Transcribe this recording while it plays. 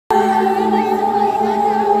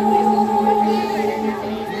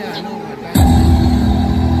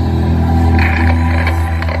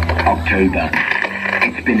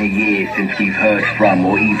since we've heard from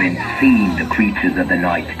or even seen the creatures of the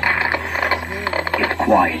night. It's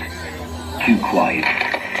quiet. Too quiet.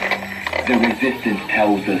 The resistance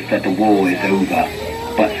tells us that the war is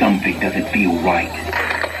over, but something doesn't feel right.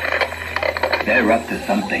 They're up to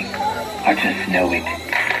something. I just know it.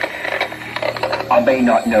 I may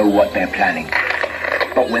not know what they're planning,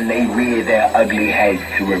 but when they rear their ugly heads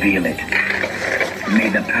to reveal it, may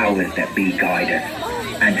the powers that be guide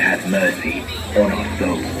us and have mercy on our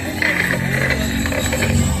souls.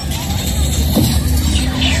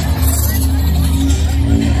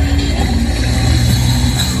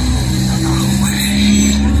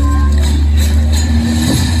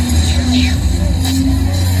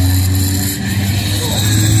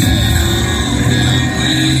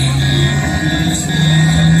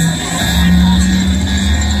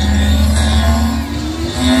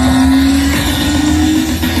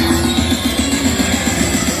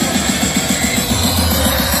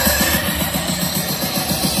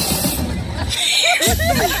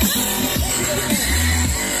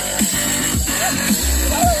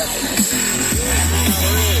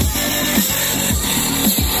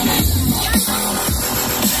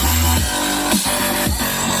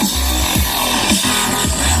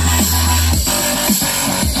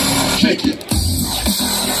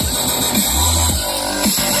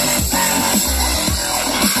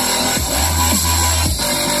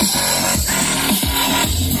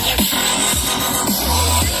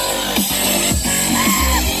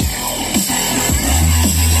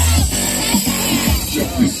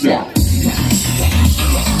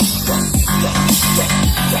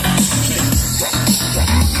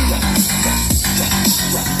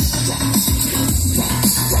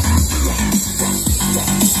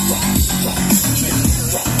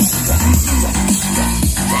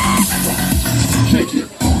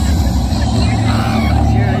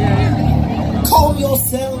 Call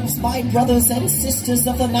yourselves my brothers and sisters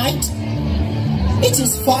of the night. It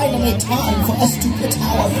is finally time for us to put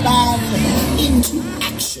our plan into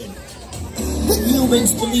action. The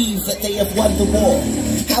humans believe that they have won the war.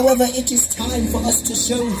 However, it is time for us to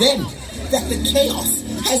show them that the chaos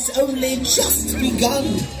has only just begun.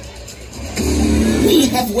 We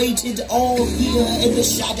have waited all year in the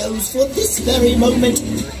shadows for this very moment,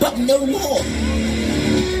 but no more.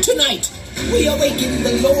 Tonight, we awaken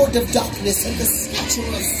the Lord of Darkness and the Snatcher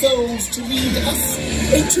of Souls to lead us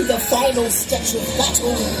into the final stretch of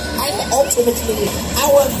battle and ultimately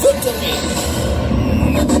our victory.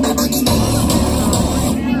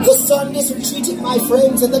 The sun is retreating, my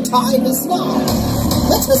friends, and the time is now.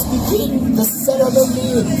 Let us begin the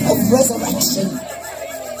ceremony of resurrection.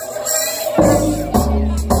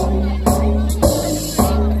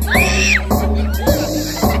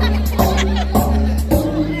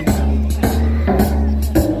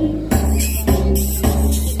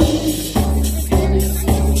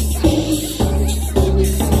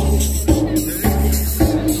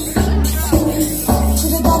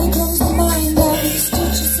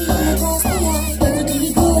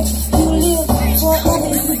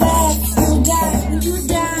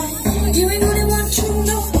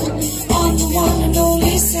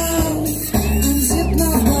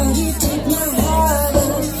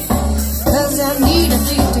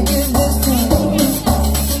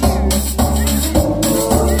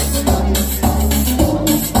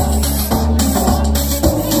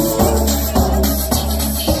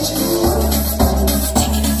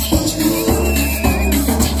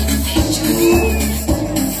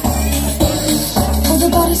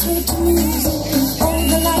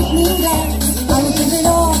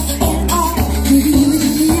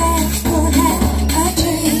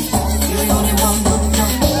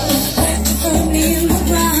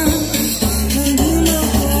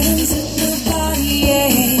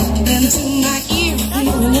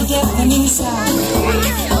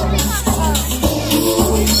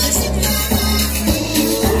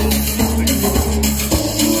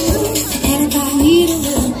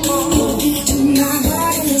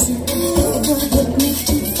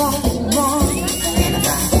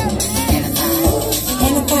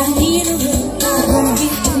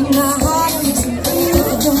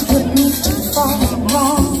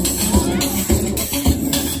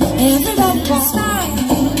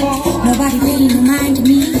 Nobody paying no mind to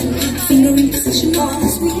me. Finger in position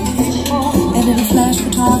calls me. Edited flash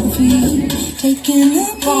photography. Taking a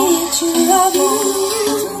picture of you.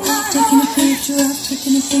 Taking a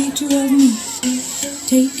picture of me.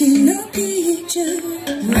 Taking a picture.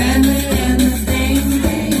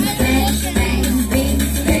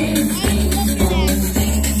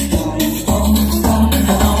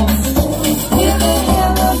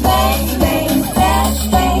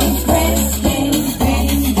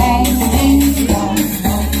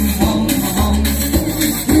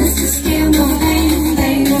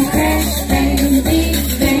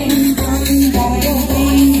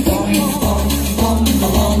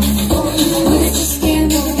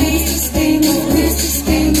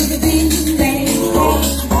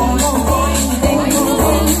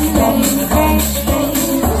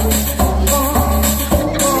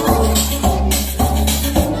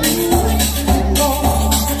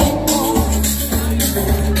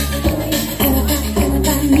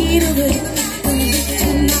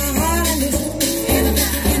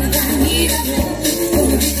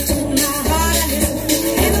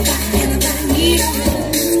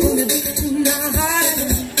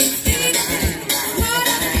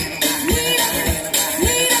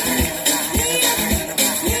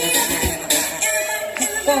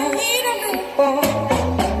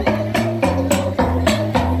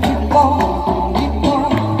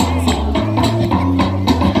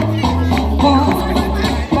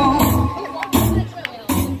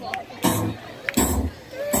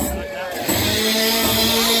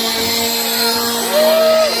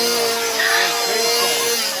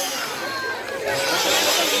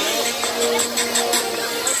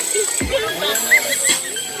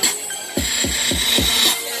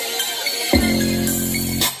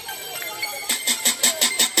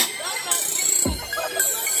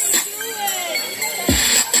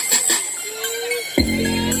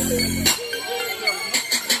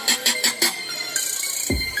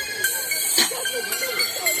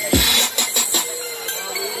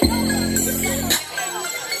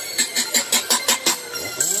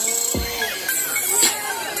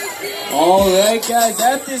 Alright guys,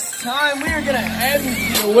 at this time we are going to end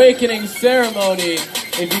the awakening ceremony.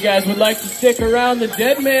 If you guys would like to stick around, the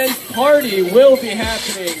Dead Man's Party will be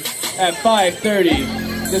happening at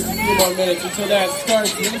 5:30. Just a few more minutes until that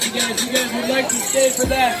starts. Once again, if you guys would like to stay for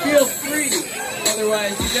that, feel free.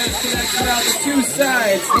 Otherwise, you guys can exit out the two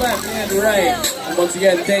sides, left and right. And once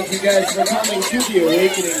again, thank you guys for coming to the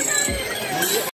awakening.